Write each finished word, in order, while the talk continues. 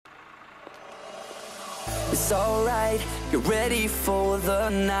It's alright, get ready for the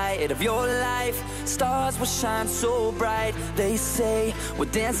night of your life. Stars will shine so bright. They say we're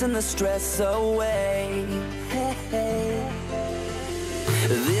dancing the stress away. Hey, hey.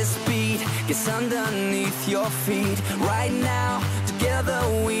 This beat gets underneath your feet. Right now, together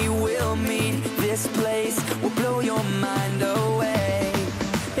we will meet. This place will blow your mind away.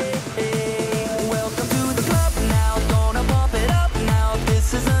 Hey, hey. Welcome to the club now, gonna bump it up now.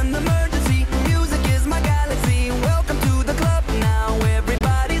 This is an emergency, music is my galaxy. Welcome to the club now,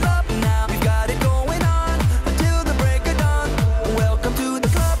 everybody's up now. We've got it going on until the break of dawn. Welcome to the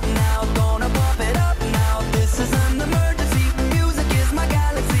club now, gonna bump it up now. This is an emergency, music is my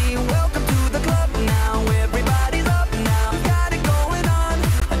galaxy. Welcome to the club now, everybody's up now. We've got it going on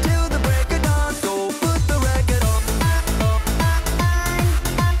until the break of dawn. So put the record on. So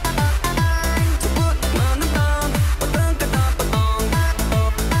put on the thumb, put the record on.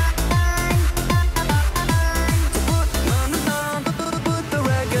 So put on the thumb, put the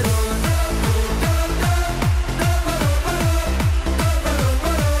record on.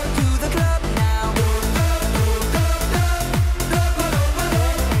 To the club now.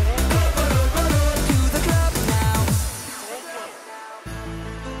 To the club now.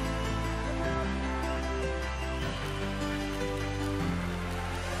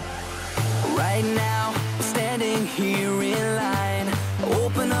 Right now, standing here in line.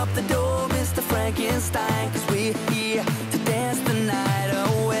 Open up the door, Mr. Frankenstein, 'cause we're here to dance the night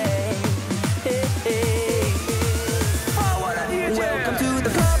away. Hey, hey. Welcome to the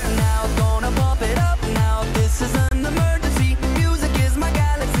club now, gonna bump it up now. This is an emergency, music is my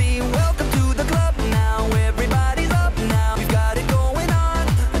galaxy. Welcome to the club now, everybody's up now. We've got it going on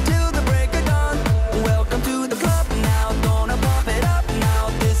until the break of dawn. Welcome to the club now, gonna bump it up now.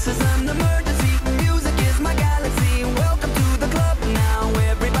 This is an emergency, music is my galaxy. Welcome to the club now,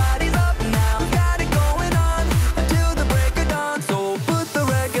 everybody's up now. We've got it going on until the break of dawn. So put the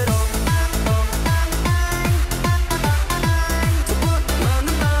record on. So put on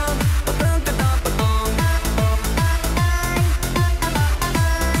the thumb, put the record on.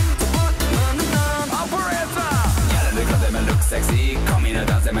 So put on the thumb. Operator! Y'all in the club, them look sexy. Come in and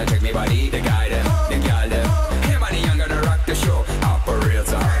dance, them and check me body. The guy them, the girl them. Him and the young gonna rock the show.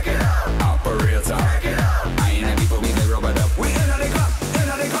 Operator, operator. I ain't the people, we can rub it up. We in the club, in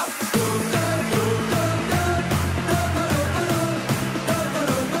the club.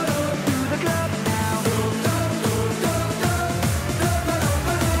 To the club now.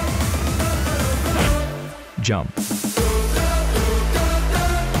 Jump.